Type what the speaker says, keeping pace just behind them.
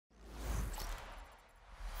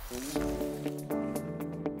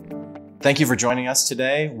Thank you for joining us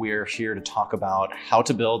today. We're here to talk about how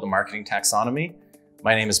to build a marketing taxonomy.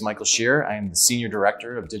 My name is Michael Shearer. I am the Senior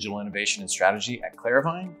Director of Digital Innovation and Strategy at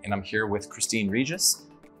Claravine, and I'm here with Christine Reges.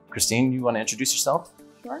 Christine, you want to introduce yourself?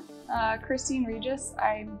 Sure. Christine Reges.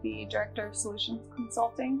 I'm the Director of Solutions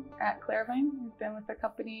Consulting at Claravine. We've been with the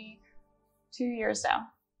company 2 years now.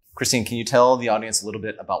 Christine, can you tell the audience a little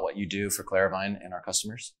bit about what you do for Claravine and our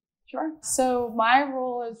customers? Sure. So my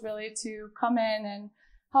role is really to come in and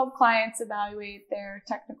help clients evaluate their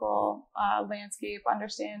technical landscape,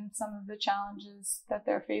 understand some of the challenges that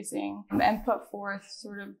they're facing, and put forth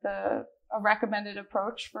sort of a recommended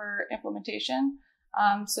approach for implementation.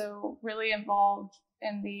 So really involved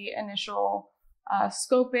in the initial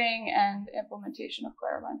scoping and implementation of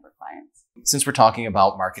Claravine for clients. Since we're talking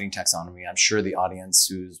about marketing taxonomy, I'm sure the audience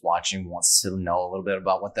who's watching wants to know a little bit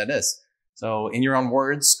about what that is. So in your own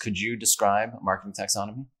words, could you describe marketing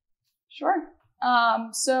taxonomy? Sure.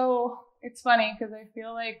 So it's funny because I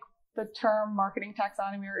feel like the term marketing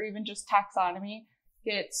taxonomy or even just taxonomy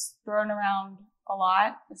gets thrown around a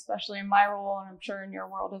lot, especially in my role and I'm sure in your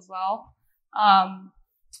world as well.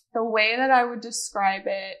 The way that I would describe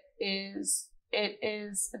it is a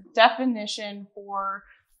definition for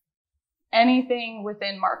anything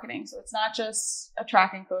within marketing. So it's not just a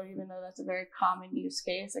tracking code, even though that's a very common use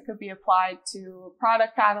case. It could be applied to a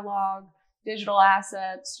product catalog, digital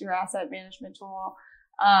assets, your asset management tool.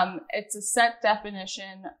 It's a set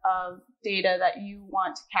definition of data that you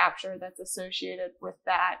want to capture that's associated with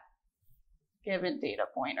that given data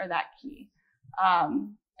point or that key.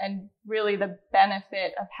 And really the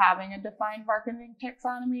benefit of having a defined marketing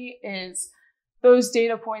taxonomy is those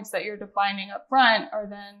data points that you're defining up front are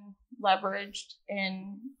then leveraged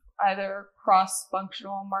in either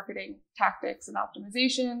cross-functional marketing tactics and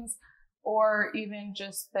optimizations, or even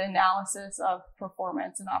just the analysis of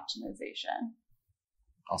performance and optimization.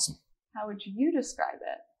 Awesome. How would you describe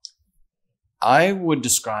it? I would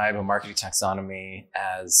describe a marketing taxonomy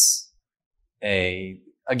as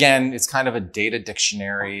again, it's kind of a data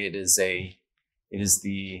dictionary. It is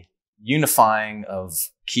the unifying of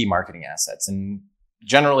key marketing assets. And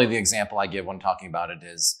generally the example I give when talking about it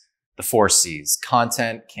is the 4 C's: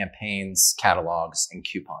 content, campaigns, catalogs, and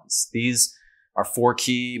coupons. These are 4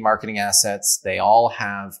 key marketing assets. They all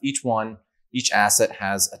have, each asset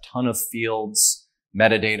has a ton of fields,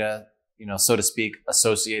 metadata, so to speak,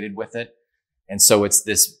 associated with it. And so it's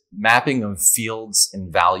this mapping of fields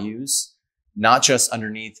and values, not just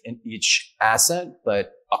underneath each asset,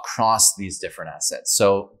 but across these different assets.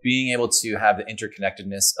 So being able to have the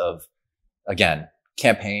interconnectedness of, again,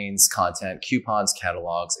 campaigns, content, coupons,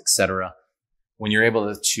 catalogs, etc. When you're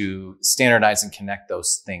able to standardize and connect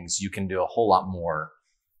those things, you can do a whole lot more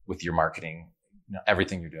with your marketing,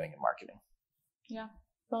 everything you're doing in marketing. Yeah,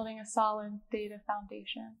 building a solid data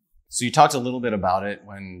foundation. So you talked a little bit about it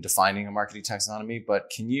when defining a marketing taxonomy, but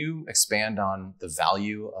can you expand on the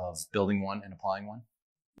value of building one and applying one?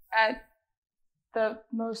 At the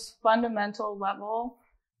most fundamental level,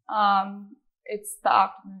 it's the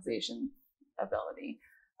optimization ability.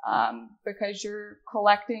 Because you're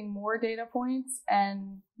collecting more data points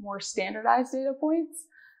and more standardized data points.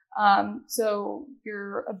 So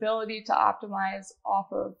your ability to optimize off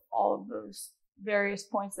of all of those various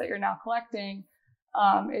points that you're now collecting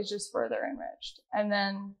is just further enriched. And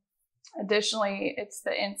then additionally, it's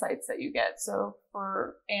the insights that you get. So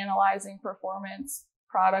for analyzing performance,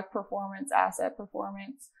 product performance, asset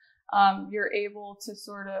performance, you're able to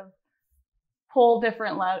sort of pull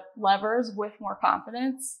different levers with more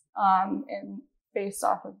confidence and based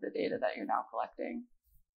off of the data that you're now collecting.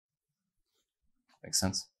 Makes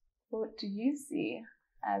sense. What do you see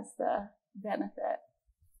as the benefit?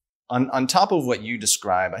 On top of what you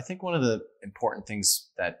describe, I think one of the important things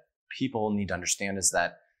that people need to understand is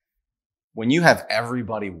that when you have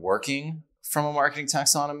everybody working from a marketing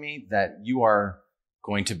taxonomy, that you are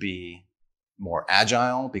going to be more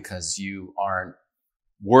agile because you aren't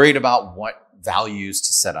worried about what values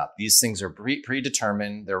to set up. These things are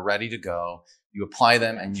predetermined. They're ready to go. You apply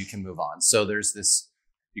them and you can move on. So there's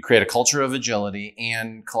you create a culture of agility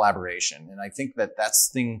and collaboration. And I think that's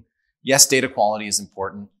the thing. Yes, data quality is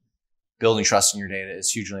important. Building trust in your data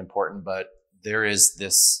is hugely important, but there is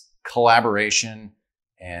this collaboration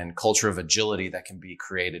and culture of agility that can be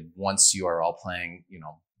created once you are all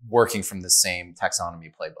working from the same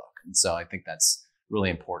taxonomy playbook. And so I think that's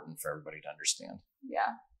really important for everybody to understand.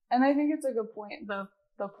 Yeah. And I think it's a good point, the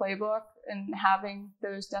playbook and having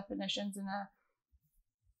those definitions in a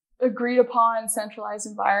agreed upon centralized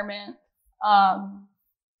environment.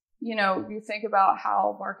 You think about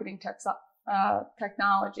how marketing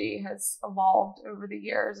technology has evolved over the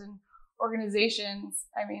years, and organizations,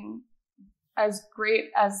 I mean, as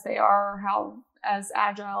great as they are, as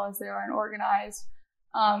agile as they are and organized,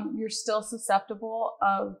 you're still susceptible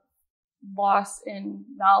of loss in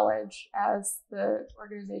knowledge as the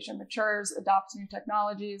organization matures, adopts new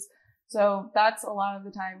technologies. So that's a lot of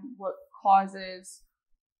the time what causes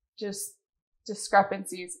just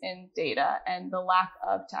discrepancies in data, and the lack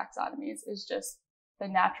of taxonomies is just the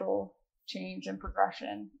natural change and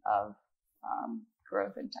progression of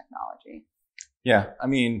growth in technology. Yeah, I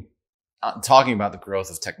mean, talking about the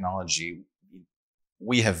growth of technology,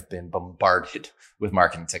 we have been bombarded with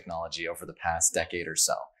marketing technology over the past decade or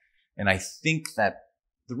so. And I think that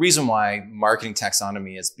the reason why marketing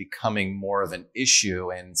taxonomy is becoming more of an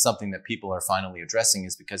issue and something that people are finally addressing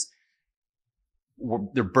is because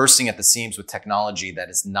they're bursting at the seams with technology that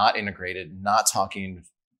is not integrated, not talking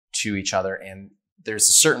to each other. And there's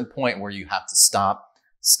a certain point where you have to stop,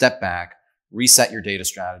 step back, reset your data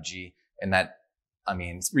strategy. And that, I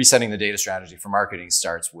mean, resetting the data strategy for marketing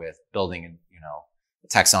starts with building, a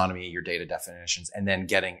taxonomy, your data definitions, and then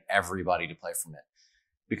getting everybody to play from it.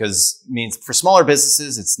 Because it means for smaller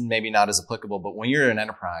businesses, it's maybe not as applicable, but when you're an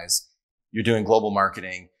enterprise, you're doing global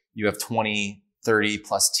marketing, you have 20, 30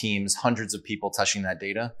 plus teams, hundreds of people touching that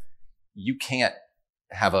data. You can't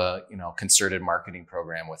have a, concerted marketing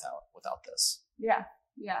program without this. Yeah,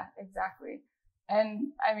 exactly. And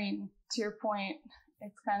I mean, to your point,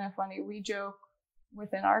 it's kind of funny. We joke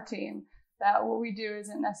within our team that what we do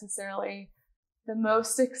isn't necessarily the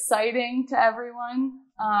most exciting to everyone.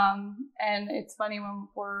 And it's funny when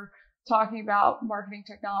we're talking about marketing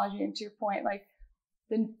technology, and to your point, like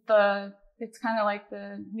it's kind of like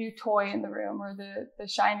the new toy in the room, or the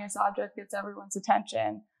shiniest object gets everyone's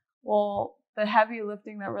attention. Well, the heavy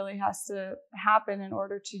lifting that really has to happen in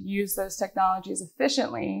order to use those technologies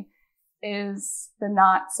efficiently is the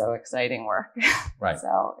not so exciting work. Right.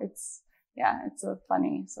 So it's a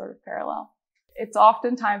funny sort of parallel. It's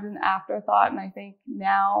oftentimes an afterthought. And I think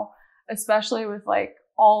now, especially with like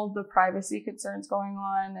all of the privacy concerns going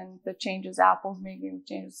on and the changes Apple's making,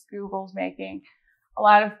 the changes Google's making, a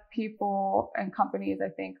lot of people and companies, I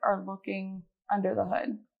think, are looking under the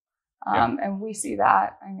hood. And we see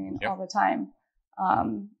that, all the time.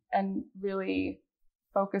 And really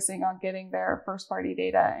focusing on getting their first party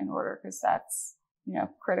data in order, because that's,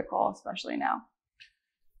 critical, especially now.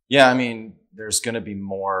 Yeah. There's going to be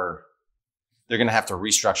more, they're going to have to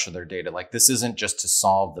restructure their data. Like, this isn't just to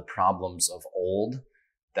solve the problems of old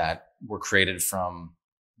that were created from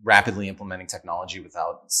rapidly implementing technology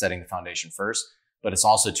without setting the foundation first, but it's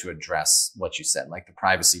also to address what you said, like the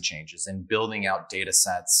privacy changes and building out data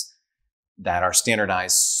sets that are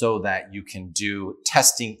standardized so that you can do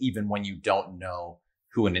testing even when you don't know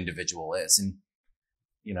who an individual is. And,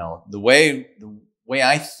 the way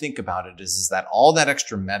I think about it is that all that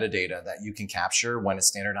extra metadata that you can capture when it's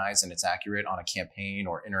standardized and it's accurate on a campaign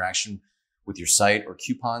or interaction with your site or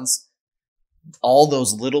coupons, all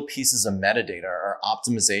those little pieces of metadata are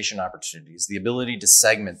optimization opportunities, the ability to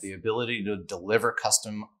segment, the ability to deliver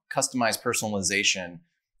customized personalization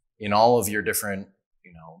in all of your different,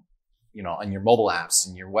 on your mobile apps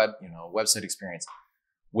and your website experience.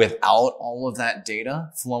 Without all of that data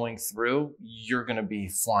flowing through, you're going to be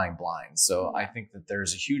flying blind. So I think that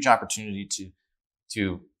there's a huge opportunity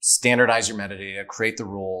to standardize your metadata, create the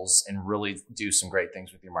rules, and really do some great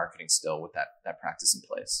things with your marketing still with that practice in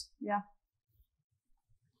place. Yeah.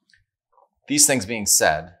 These things being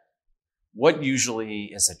said, what usually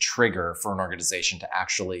is a trigger for an organization to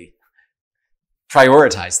actually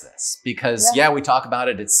prioritize this? Because we talk about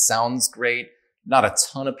it. It sounds great. Not a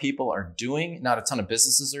ton of people are not a ton of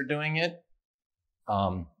businesses are doing it.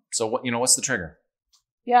 So what's the trigger?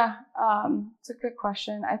 Yeah. It's a good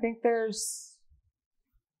question. I think there's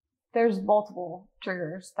multiple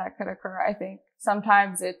triggers that could occur. I think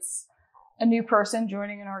sometimes it's a new person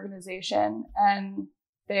joining an organization and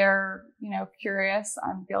they're, curious.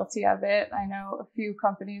 I'm guilty of it. I know a few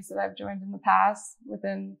companies that I've joined in the past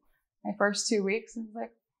within my first 2 weeks. And it's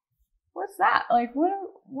like, what's that? Like, what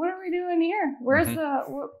are we doing here? Where's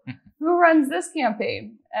who runs this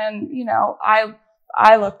campaign? And,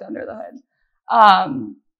 I looked under the hood.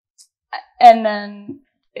 And then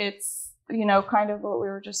it's, kind of what we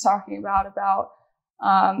were just talking about,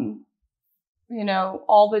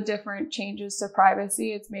 all the different changes to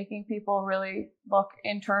privacy. It's making people really look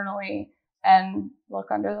internally and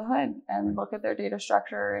look under the hood and look at their data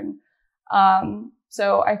structure. And,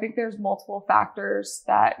 so I think there's multiple factors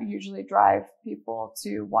that usually drive people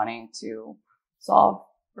to wanting to solve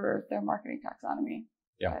for their marketing taxonomy.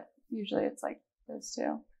 Yeah. But usually it's like those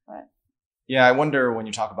two. But Yeah, I wonder when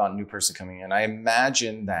you talk about a new person coming in, I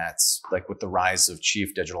imagine that like with the rise of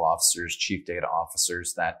chief digital officers, chief data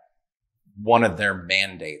officers, that one of their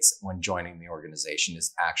mandates when joining the organization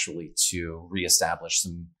is actually to reestablish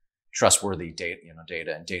some trustworthy data,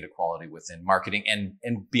 data and data quality within marketing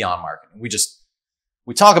and beyond marketing.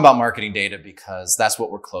 We talk about marketing data because that's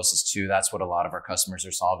what we're closest to. That's what a lot of our customers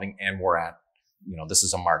are solving. And we're at, this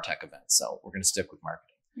is a MarTech event. So we're going to stick with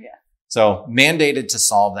marketing. Yeah. So mandated to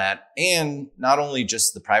solve that. And not only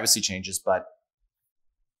just the privacy changes, but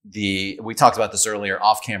we talked about this earlier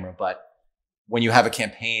off camera, but when you have a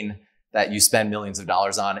campaign that you spend millions of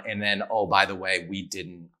dollars on, and then, oh, by the way, we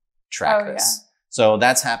didn't track this. Yeah. So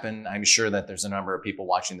that's happened. I'm sure that there's a number of people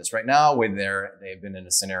watching this right now where they've been in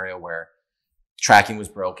a scenario where tracking was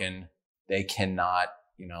broken. They cannot,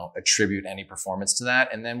 attribute any performance to that.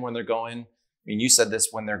 And then when they're going, you said this,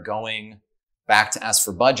 when they're going back to ask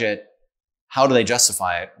for budget, how do they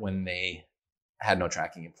justify it when they had no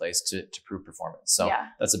tracking in place to prove performance? So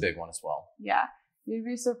that's a big one as well. Yeah. You'd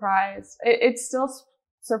be surprised. It still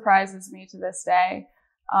surprises me to this day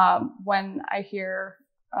when I hear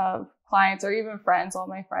of clients or even friends, all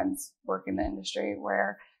my friends work in the industry,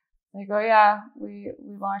 where they go, yeah, we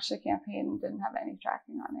launched a campaign and didn't have any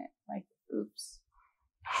tracking on it. Like, oops.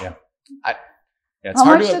 Yeah. It's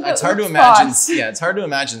hard to imagine. Yeah, it's hard to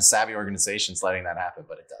imagine savvy organizations letting that happen,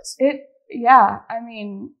 but it does.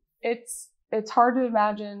 It's hard to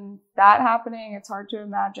imagine that happening. It's hard to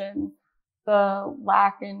imagine the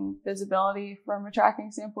lack in visibility from a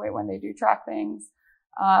tracking standpoint when they do track things.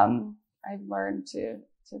 I've learned to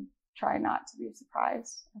try not to be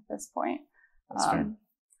surprised at this point. That's fair.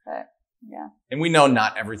 But yeah. And we know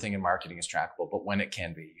not everything in marketing is trackable, but when it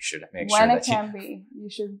can be, you should make sure that you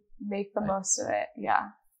should make the most of it. Yeah.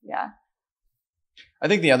 Yeah. I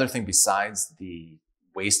think the other thing besides the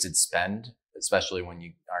wasted spend, especially when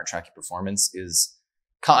you are tracking performance, is,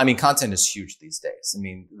 content is huge these days.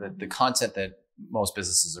 The content that most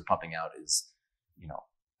businesses are pumping out is,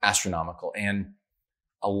 astronomical. And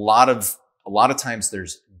a lot of times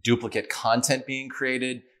there's duplicate content being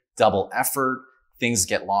created, double effort, things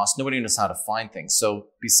get lost. Nobody knows how to find things. So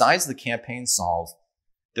besides the campaign solve,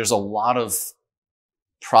 there's a lot of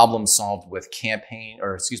problems solved with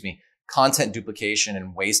content duplication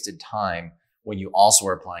and wasted time when you also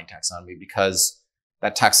are applying taxonomy, because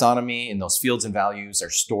that taxonomy and those fields and values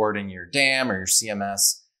are stored in your DAM or your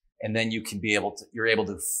CMS. And then you're able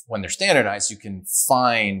to, when they're standardized, you can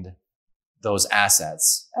find those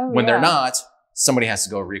assets. When they're not, somebody has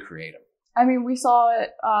to go recreate them. We saw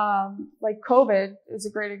it, like COVID is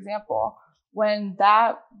a great example. When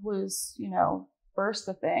that was, first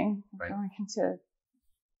a thing, going into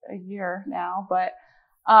a year now, but,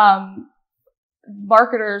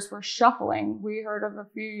 marketers were shuffling. We heard of a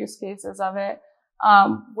few use cases of it,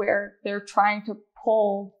 where they're trying to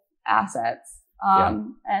pull assets,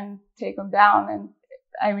 and take them down.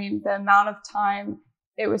 And the amount of time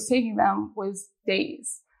it was taking them was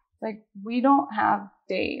days. Like, we don't have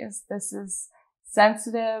days. This is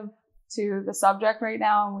sensitive to the subject right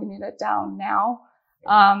now, and we need it down now.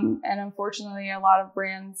 And unfortunately, a lot of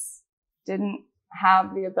brands didn't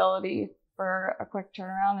have the ability for a quick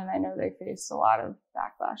turnaround, and I know they faced a lot of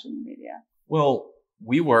backlash in the media. Well,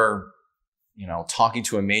 we were, talking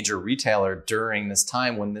to a major retailer during this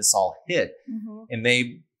time when this all hit, and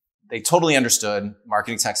they totally understood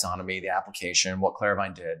marketing taxonomy, the application, what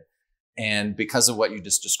Claravine did. And because of what you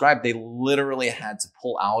just described, they literally had to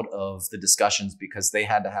pull out of the discussions because they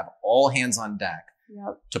had to have all hands on deck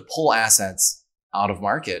to pull assets out of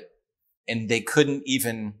market. And they couldn't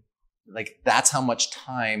even, that's how much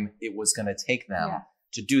time it was going to take them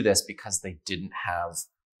to do this, because they didn't have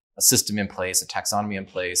a system in place, a taxonomy in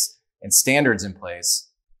place, and standards in place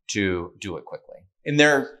to do it quickly. And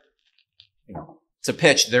to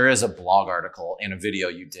pitch, there is a blog article and a video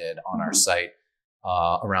you did on our site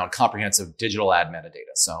around comprehensive digital ad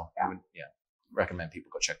metadata. So I would recommend people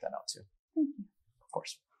go check that out too. Of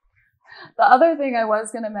course. The other thing I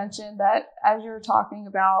was going to mention, that as you're talking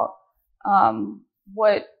about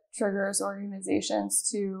what triggers organizations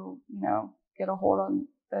to, get a hold on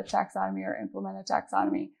the taxonomy or implement a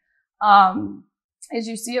taxonomy, is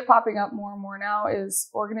you see it popping up more and more now, is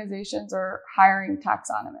organizations are hiring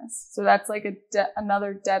taxonomists. So that's like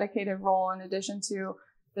another dedicated role in addition to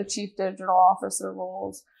the chief digital officer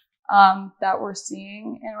roles that we're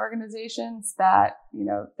seeing in organizations that,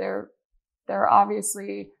 they're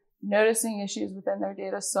obviously noticing issues within their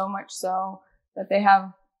data, so much so that they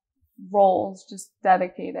have roles just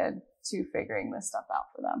dedicated to figuring this stuff out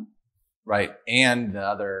for them. Right. And the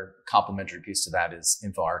other complementary piece to that is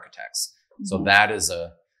info architects. So that is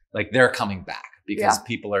like they're coming back because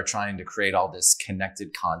people are trying to create all this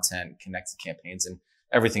connected content, connected campaigns, and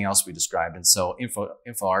everything else we described. And so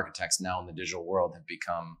info architects now in the digital world have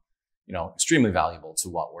become, extremely valuable to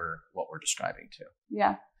what we're describing too.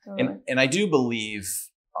 Yeah. Totally. And I do believe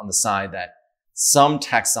on the side that some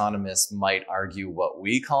taxonomists might argue what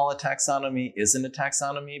we call a taxonomy isn't a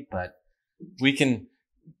taxonomy, but they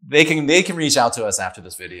can reach out to us after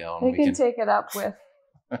this video. And they can take it up with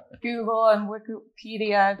Google and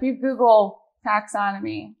Wikipedia. If you Google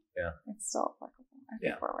taxonomy, it's still applicable. I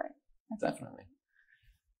think we're right. Definitely.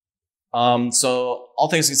 So all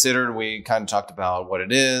things considered, we kind of talked about what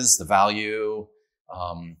it is, the value,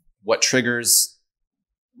 what triggers.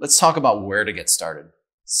 Let's talk about where to get started.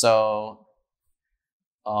 So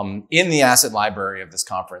in the asset library of this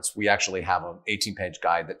conference, we actually have an 18-page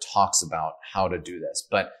guide that talks about how to do this.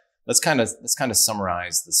 But let's kind of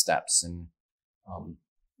summarize the steps and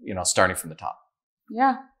starting from the top.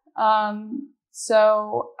 Yeah.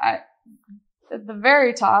 So at the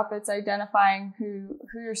very top, it's identifying who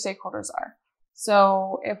your stakeholders are.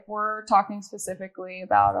 So if we're talking specifically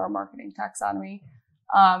about our marketing taxonomy,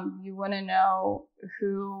 you want to know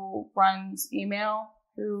who runs email,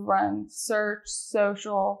 who runs search,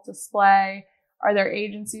 social, display. Are there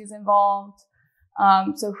agencies involved?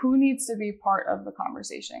 So who needs to be part of the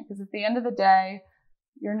conversation? Because at the end of the day,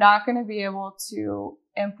 you're not going to be able to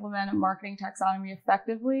implement a marketing taxonomy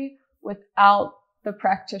effectively without the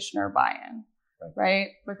practitioner buy-in, right?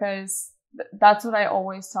 Because that's what I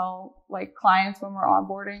always tell like clients when we're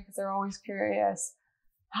onboarding, because they're always curious,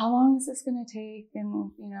 how long is this going to take?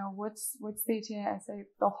 And, what's the ETA? I say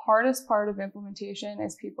the hardest part of implementation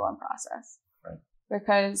is people and process. Right.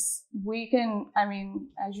 Because we can,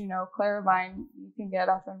 as you know, Claravine, you can get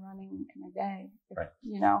up and running in a day,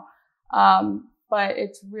 but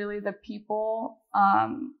it's really the people.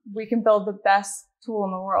 We can build the best tool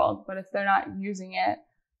in the world, but if they're not using it,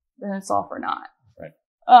 then it's all for naught.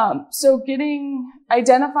 Right. So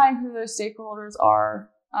identifying who those stakeholders are,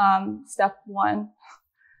 step one.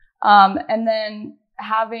 And then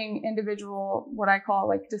having individual, what I call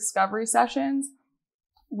like discovery sessions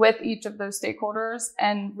with each of those stakeholders.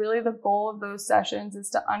 And really the goal of those sessions is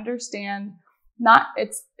to understand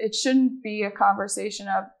it shouldn't be a conversation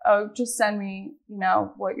of, oh, just send me,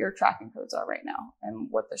 what your tracking codes are right now and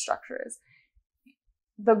what the structure is.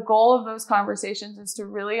 The goal of those conversations is to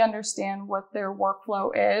really understand what their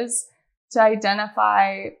workflow is, to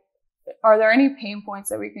identify, are there any pain points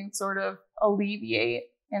that we can sort of alleviate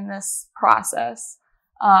in this process?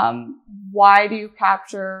 Why do you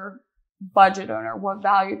capture budget owner? What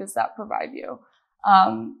value does that provide you?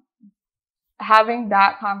 Having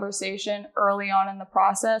that conversation early on in the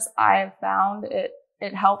process, I have found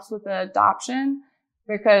it helps with the adoption,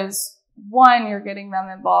 because one, you're getting them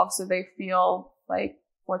involved so they feel like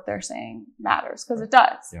what they're saying matters, because it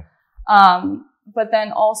does. Yeah. But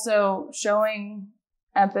then also showing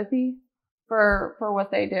empathy for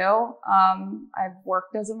what they do. I've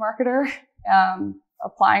worked as a marketer.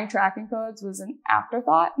 Applying tracking codes was an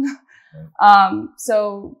afterthought. Right.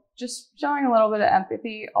 So just showing a little bit of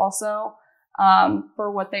empathy also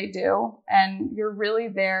for what they do. And you're really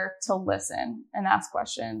there to listen and ask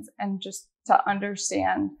questions and just to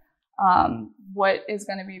understand what is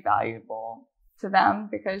going to be valuable to them,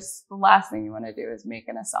 because the last thing you want to do is make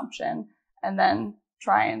an assumption and then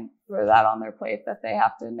try and throw that on their plate that they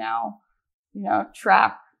have to now,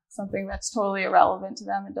 track something that's totally irrelevant to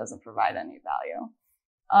them and doesn't provide any value.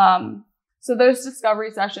 So those discovery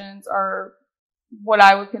sessions are what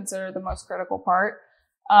I would consider the most critical part.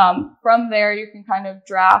 From there, you can kind of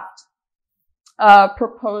draft a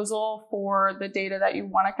proposal for the data that you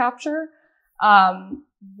want to capture.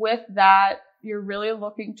 With that, you're really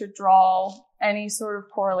looking to draw any sort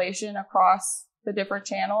of correlation across the different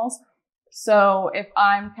channels. So if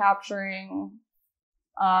I'm capturing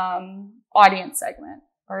audience segment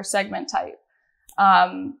or segment type,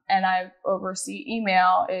 and I oversee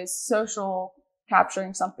email, is social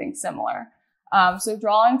capturing something similar? So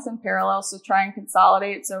drawing some parallels to try and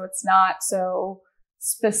consolidate so it's not so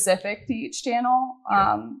specific to each channel.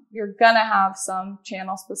 You're going to have some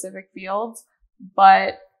channel specific fields,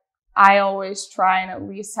 but I always try and at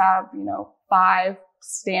least have, 5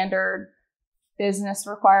 standard business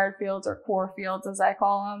required fields, or core fields as I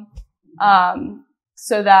call them.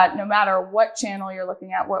 So that no matter what channel you're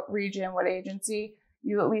looking at, what region, what agency,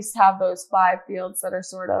 you at least have those 5 fields that are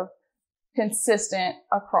sort of consistent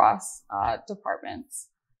across departments.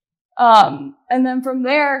 And then from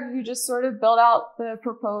there, you just sort of build out the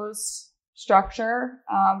proposed structure,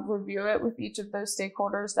 review it with each of those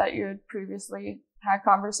stakeholders that you had previously had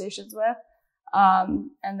conversations with. And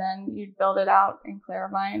then you'd build it out in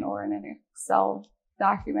Claravine or in an Excel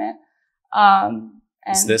document. And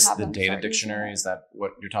is this the data dictionary? Is that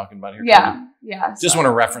what you're talking about here? Yeah. Yeah. Just want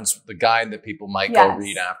to reference the guide that people might go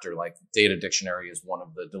read after, like data dictionary is one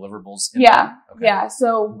of the deliverables. Yeah. Okay. Yeah.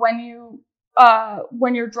 So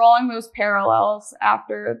when you're drawing those parallels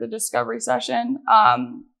after the discovery session,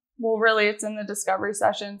 well, really it's in the discovery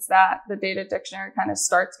sessions that the data dictionary kind of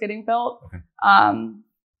starts getting built. Okay.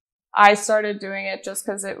 I started doing it just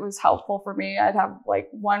because it was helpful for me. I'd have like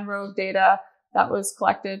one row of data that was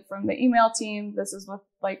collected from the email team. This is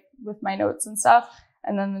with my notes and stuff.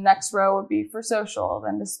 And then the next row would be for social,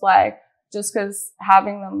 then display, just because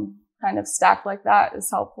having them kind of stacked like that is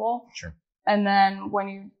helpful. Sure. And then when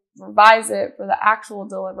you revise it for the actual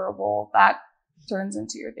deliverable, that turns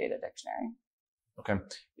into your data dictionary. Okay.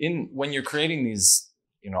 When you're creating these,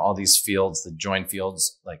 all these fields, the join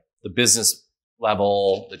fields, like the business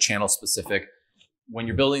level, the channel specific, when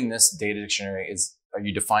you're building this data dictionary, are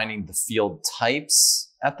you defining the field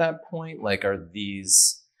types at that point? Like, are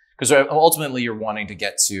these, because ultimately you're wanting to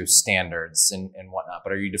get to standards and whatnot,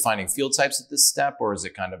 but are you defining field types at this step, or is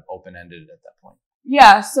it kind of open-ended at that point?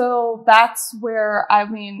 Yeah. So that's where,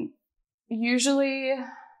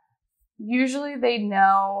 usually they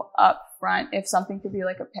know up front if something could be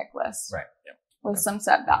like a pick list. Right. Yeah. With some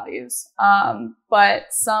set values. But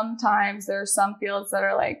sometimes there are some fields that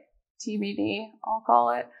are like TBD, I'll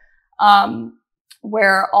call it,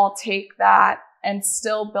 where I'll take that and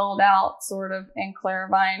still build out sort of in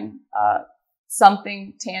Claravine,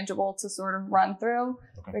 something tangible to sort of run through.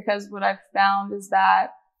 Okay. Because what I've found is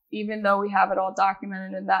that even though we have it all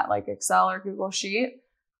documented in that like Excel or Google Sheet,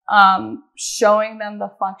 showing them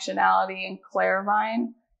the functionality in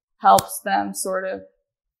Claravine helps them sort of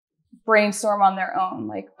brainstorm on their own.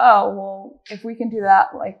 Like, oh, well, if we can do that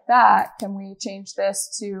like that, can we change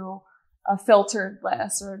this to a filtered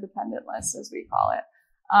list or a dependent list, as we call it?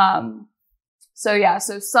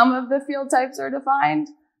 So some of the field types are defined,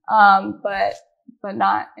 but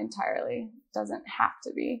not entirely. Doesn't have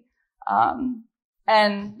to be.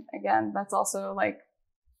 And again, that's also like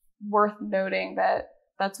worth noting that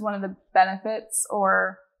that's one of the benefits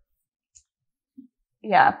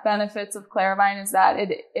benefits of Claravine is that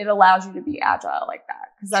it allows you to be agile like that.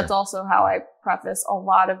 Because that's also how I preface a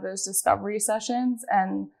lot of those discovery sessions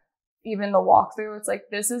and even the walkthrough. It's like,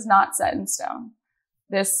 this is not set in stone.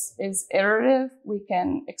 This is iterative. We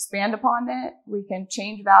can expand upon it. We can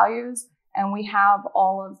change values, and we have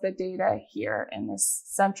all of the data here in this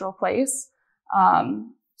central place.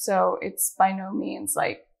 So it's by no means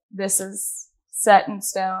like this is set in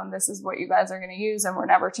stone. This is what you guys are going to use, and we're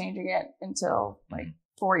never changing it until like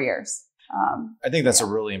 4 years. I think that's a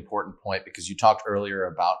really important point, because you talked earlier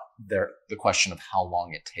about the question of how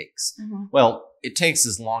long it takes. Mm-hmm. Well, it takes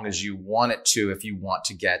as long as you want it to, if you want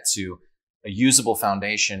to get to a usable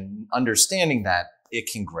foundation, understanding that it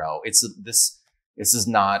can grow. This is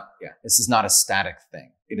not a static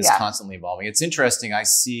thing. It is constantly evolving. It's interesting. I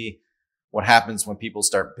see what happens when people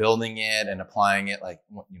start building it and applying it, like,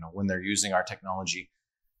 when they're using our technology.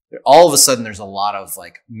 All of a sudden, there's a lot of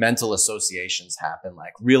like mental associations happen,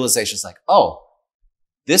 like realizations like, oh,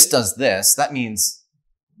 this does this. That means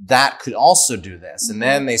that could also do this. Mm-hmm. And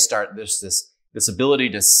then they start this ability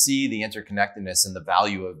to see the interconnectedness and the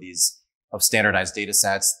value of standardized data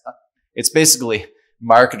sets. It's basically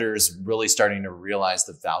marketers really starting to realize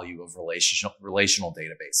the value of relational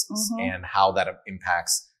databases mm-hmm. and how that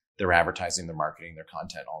impacts their advertising, their marketing, their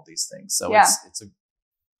content, all these things. So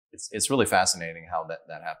it's really fascinating how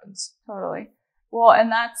that happens. Totally. Well,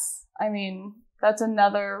 and that's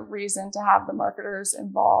another reason to have the marketers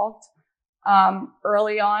involved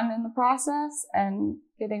early on in the process and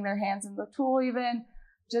getting their hands in the tool, even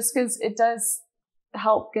just because it does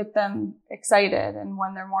help get them excited. And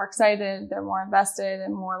when they're more excited, they're more invested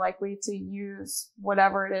and more likely to use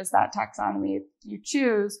whatever it is, that taxonomy you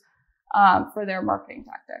choose for their marketing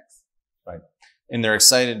tactics. Right. And they're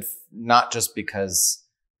excited not just because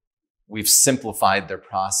we've simplified their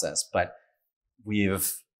process, but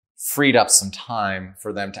we've freed up some time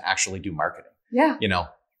for them to actually do marketing. Yeah.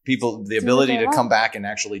 People, the ability to come back and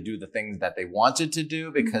actually do the things that they wanted to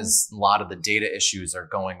do, because mm-hmm. a lot of the data issues are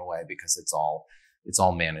going away because it's all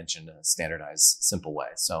managed in a standardized, simple way.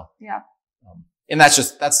 So, and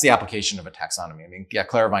that's the application of a taxonomy. I mean,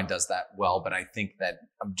 Claravine does that well, but I think that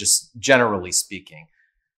just generally speaking,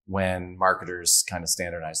 when marketers kind of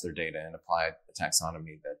standardize their data and apply a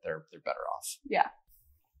taxonomy, that they're better off. Yeah.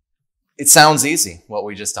 It sounds easy, what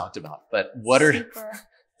we just talked about, but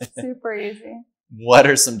super easy. What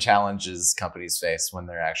are some challenges companies face when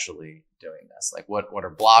they're actually doing this? Like what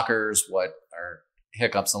are blockers? What are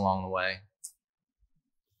hiccups along the way?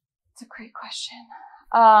 That's a great question.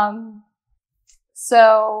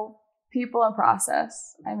 So people and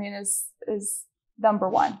process, I mean, is number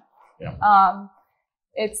one. Yeah.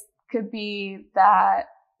 It could be that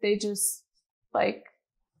they just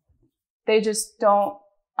don't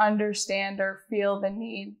understand or feel the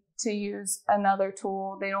need to use another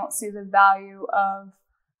tool. They don't see the value of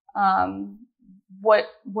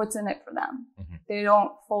what's in it for them. Mm-hmm. They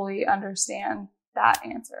don't fully understand that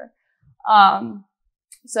answer.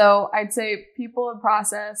 So I'd say people and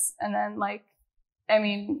process, and then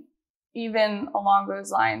even along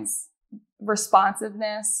those lines,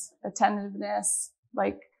 responsiveness, attentiveness,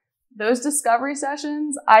 those discovery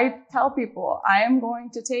sessions, I tell people, I am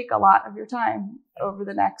going to take a lot of your time over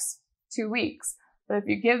the next 2 weeks. But if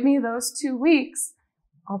you give me those 2 weeks,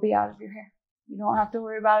 I'll be out of your hair. You don't have to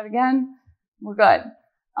worry about it again. We're good.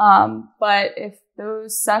 But if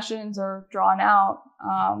those sessions are drawn out,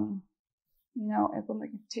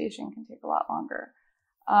 implementation can take a lot longer.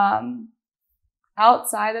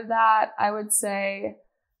 Outside of that, I would say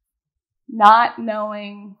not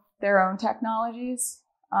knowing their own technologies.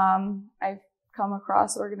 I've come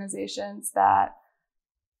across organizations that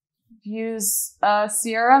use a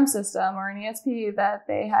CRM system or an ESP that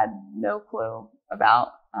they had no clue about.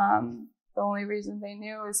 The only reason they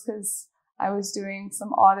knew is because I was doing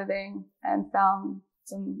some auditing and found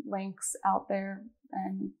some links out there,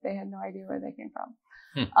 and they had no idea where they came from.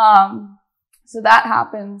 So that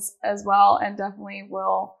happens as well, and definitely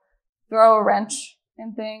will throw a wrench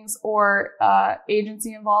in things, or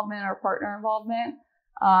agency involvement or partner involvement.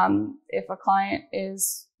 If a client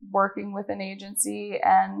is working with an agency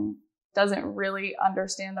and doesn't really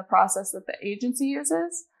understand the process that the agency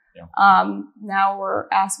uses, now we're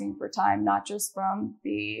asking for time, not just from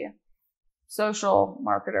the social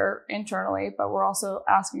marketer internally, but we're also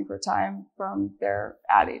asking for time from their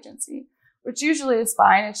ad agency, which usually is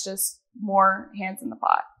fine. It's just more hands in the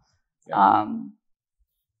pot. Yeah.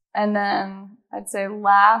 And then I'd say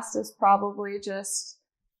last is probably just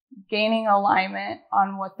gaining alignment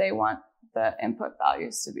on what they want the input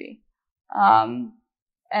values to be. And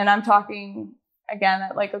I'm talking, again,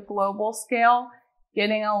 at a global scale,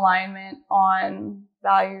 getting alignment on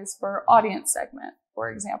values for audience segment,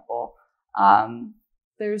 for example.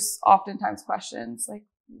 There's oftentimes questions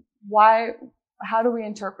how do we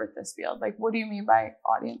interpret this field? What do you mean by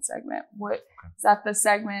audience segment? Is that the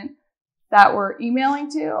segment that we're emailing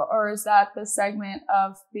to, or is that the segment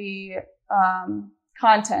of the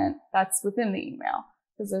content that's within the email?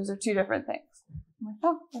 Because those are two different things. I'm like,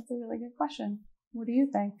 oh, that's a really good question. What do you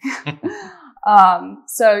think?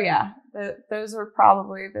 So yeah, those are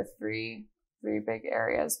probably the three big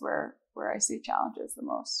areas where I see challenges the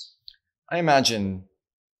most. I imagine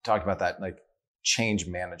talking about that, change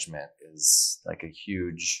management is a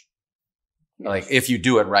huge, if you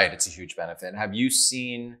do it right, it's a huge benefit. Have you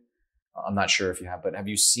seen, I'm not sure if you have, but have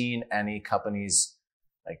you seen any companies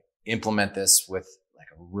implement this with a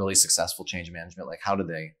really successful change management? How do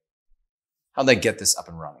they get this up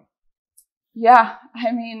and running? Yeah.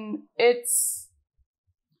 It's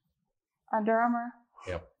Under Armour.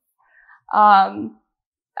 Yep.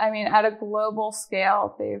 At a global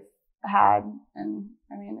scale, they've had, and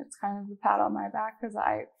it's kind of a pat on my back because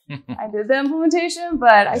I did the implementation,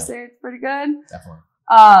 but I say it's pretty good. Definitely.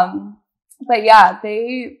 But yeah,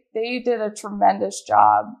 they did a tremendous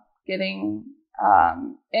job getting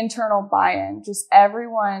internal buy-in. Just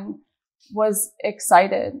everyone was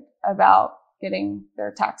excited about getting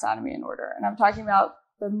their taxonomy in order. And I'm talking about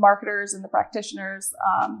the marketers and the practitioners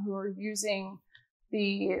who are using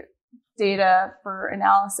the data for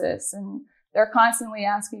analysis. And they're constantly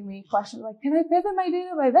asking me questions can I pivot my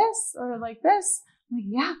data by this or this? I'm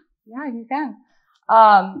yeah, you can.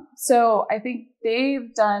 So I think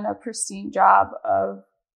they've done a pristine job of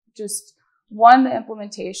just the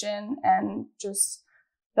implementation and just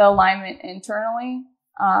the alignment internally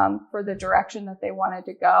for the direction that they wanted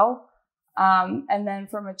to go. And then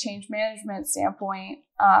from a change management standpoint,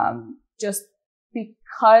 just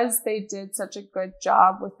because they did such a good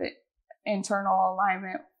job with the internal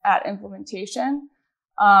alignment at implementation,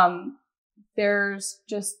 there's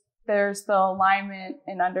the alignment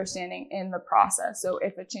and understanding in the process. So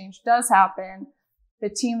if a change does happen, the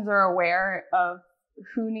teams are aware of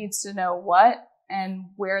who needs to know what and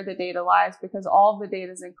where the data lies, because all of the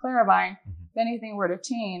data is in Claravine. Mm-hmm. If anything were to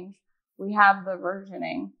change, we have the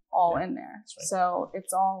versioning all in there. Right. So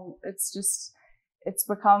it's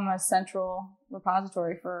become a central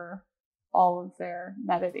repository for all of their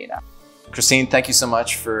metadata. Christine, thank you so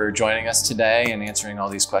much for joining us today and answering all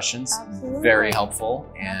these questions. Absolutely. Very helpful,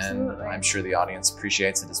 and Absolutely. I'm sure the audience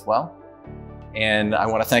appreciates it as well. And I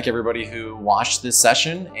want to thank everybody who watched this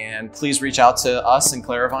session, and please reach out to us in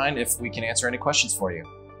Claravine if we can answer any questions for you.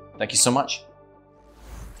 Thank you so much.